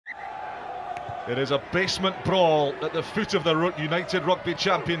It is a basement brawl at the foot of the United Rugby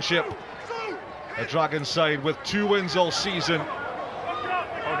Championship. A Dragons side with 2 wins all season.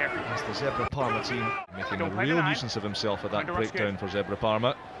 As the Zebre Parma team making a real nuisance of himself at that breakdown for Zebre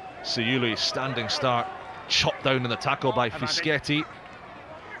Parma. Siuli standing start, chopped down in the tackle by Fischetti.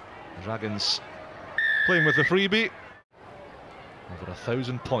 Dragons playing with the freebie. Over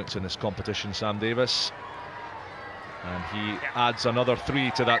 1,000 points in this competition, Sam Davis. And he adds another 3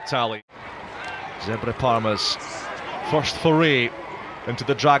 to that tally. Zebre Parma's first foray into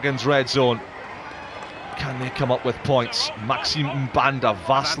the Dragons' red zone. Can they come up with points? Maxime Mbanda,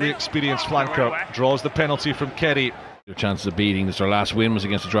 vastly experienced flanker, draws the penalty from Kerry. Their chances of beating this, their last win was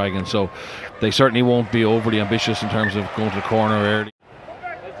against the Dragons, so they certainly won't be overly ambitious in terms of going to the corner early.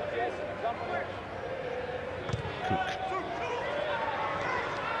 Cook.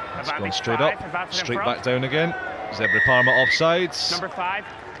 That's gone straight up, straight back down again. Zebre Parma offsides. Number 5.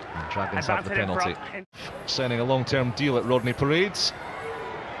 And Dragons have the penalty. Signing a long-term deal at Rodney Parades.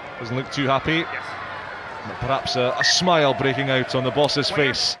 Doesn't look too happy. But perhaps a smile breaking out on the boss's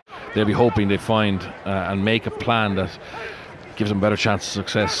face. They'll be hoping they find and make a plan that gives them a better chance of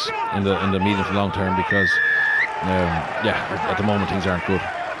success in the medium to long term, because at the moment things aren't good.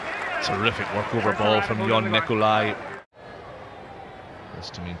 Terrific workover ball from Jon Nicolai. This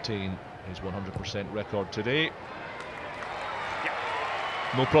to maintain his 100% record today.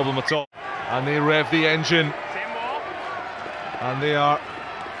 No problem at all. And they rev the engine. And they are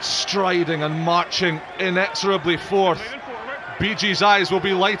striding and marching inexorably forth. BG's eyes will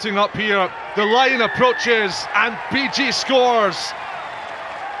be lighting up here. The line approaches and BG scores.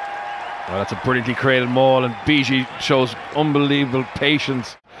 Well, that's a brilliantly created maul, and BG shows unbelievable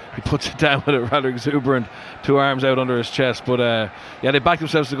patience. He puts it down with a rather exuberant 2 arms out under his chest. But yeah, they back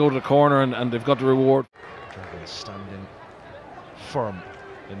themselves to go to the corner, and they've got the reward. Dragons standing firm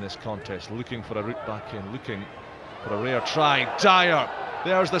in this contest, looking for a route back in, looking for a rare try. Dyer,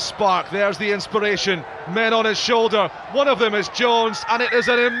 there's the spark, there's the inspiration. Men on his shoulder, one of them is Jones, and it is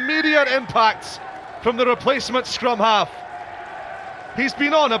an immediate impact from the replacement scrum half. He's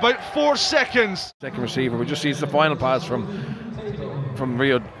been on about 4 seconds. Second receiver, we just see the final pass from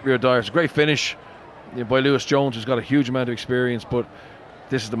Rio Dyer. It's a great finish by Lewis Jones, who's got a huge amount of experience, but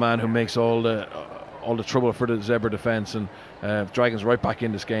this is the man who makes all the trouble for the Zebre defence, and Dragons right back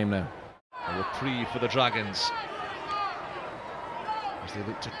in this game now. A reprieve for the Dragons as they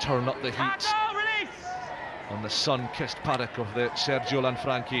look to turn up the heat on the sun-kissed paddock of the Sergio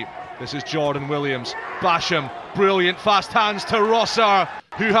Lanfranchi. This is Jordan Williams. Basham, brilliant fast hands to Rosser,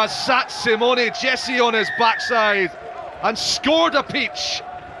 who has sat Simone Jesse on his backside and scored a peach.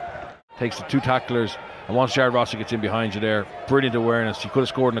 Takes the 2 tacklers, and once Jared Rosser gets in behind you there, brilliant awareness. He could have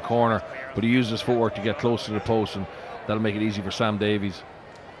scored in the corner, but he used his footwork to get close to the post, and that'll make it easy for Sam Davies.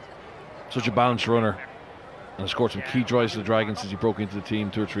 Such a balanced runner, and has scored some key tries to the Dragons since he broke into the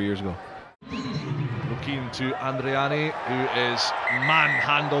team 2 or 3 years ago. Looking to Andriani, who is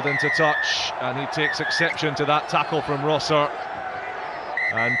manhandled into touch, and he takes exception to that tackle from Rosser,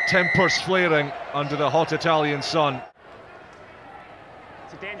 and tempers flaring under the hot Italian sun.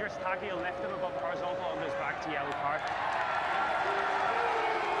 It's a dangerous tackle. He'll lift him above the horizontal on his back to yellow card.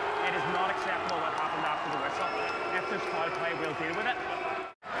 It is not acceptable what happened after the whistle. If there's foul play, we'll deal with it.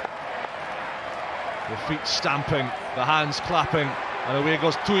 The feet stamping, the hands clapping, and away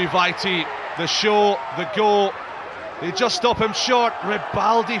goes Tuiviti. The show, the go. They just stop him short.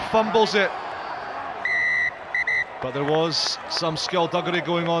 Ribaldi fumbles it. But there was some skullduggery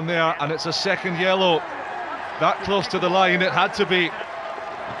going on there, and it's a second yellow. That close to the line, it had to be.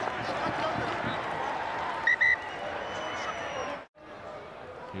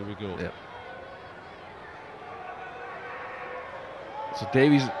 Here we go. Yep. So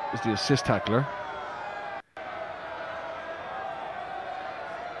Davies is the assist tackler.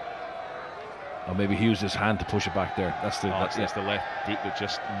 Or maybe he used his hand to push it back there. That's the left boot that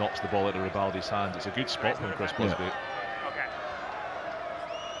just knocks the ball out of Ribaldi's hand. It's a good spot from Chris Busby.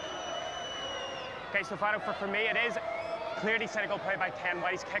 Okay, so for me it is clearly cynical play by 10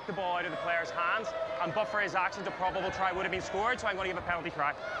 White. He's kicked the ball out of the player's hands, and but for his actions a probable try would have been scored, so I'm going to give a penalty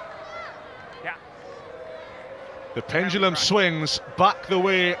try. Yeah. The pendulum swings back the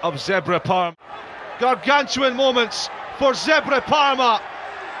way of Zebre Parma. Gargantuan moments for Zebre Parma.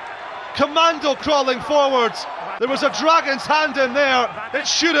 Commando crawling forwards. There was a Dragon's hand in there. It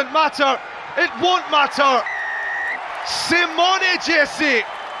shouldn't matter. It won't matter. Simone Jesse.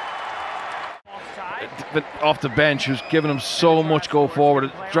 Off the bench, who's given him so much go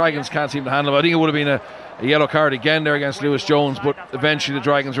forward. Dragons can't seem to handle him. I think it would have been a yellow card again there against Lewis Jones, but eventually the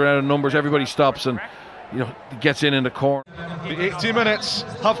Dragons ran out of numbers. Everybody stops and gets in the corner. The 80 minutes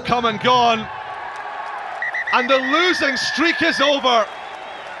have come and gone. and the losing streak is over.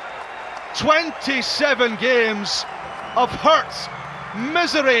 27 games of hurt,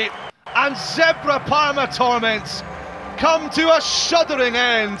 misery and Zebre Parma torments come to a shuddering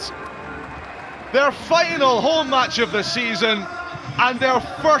end. Their final home match of the season and their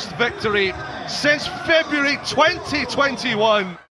first victory since February 2021.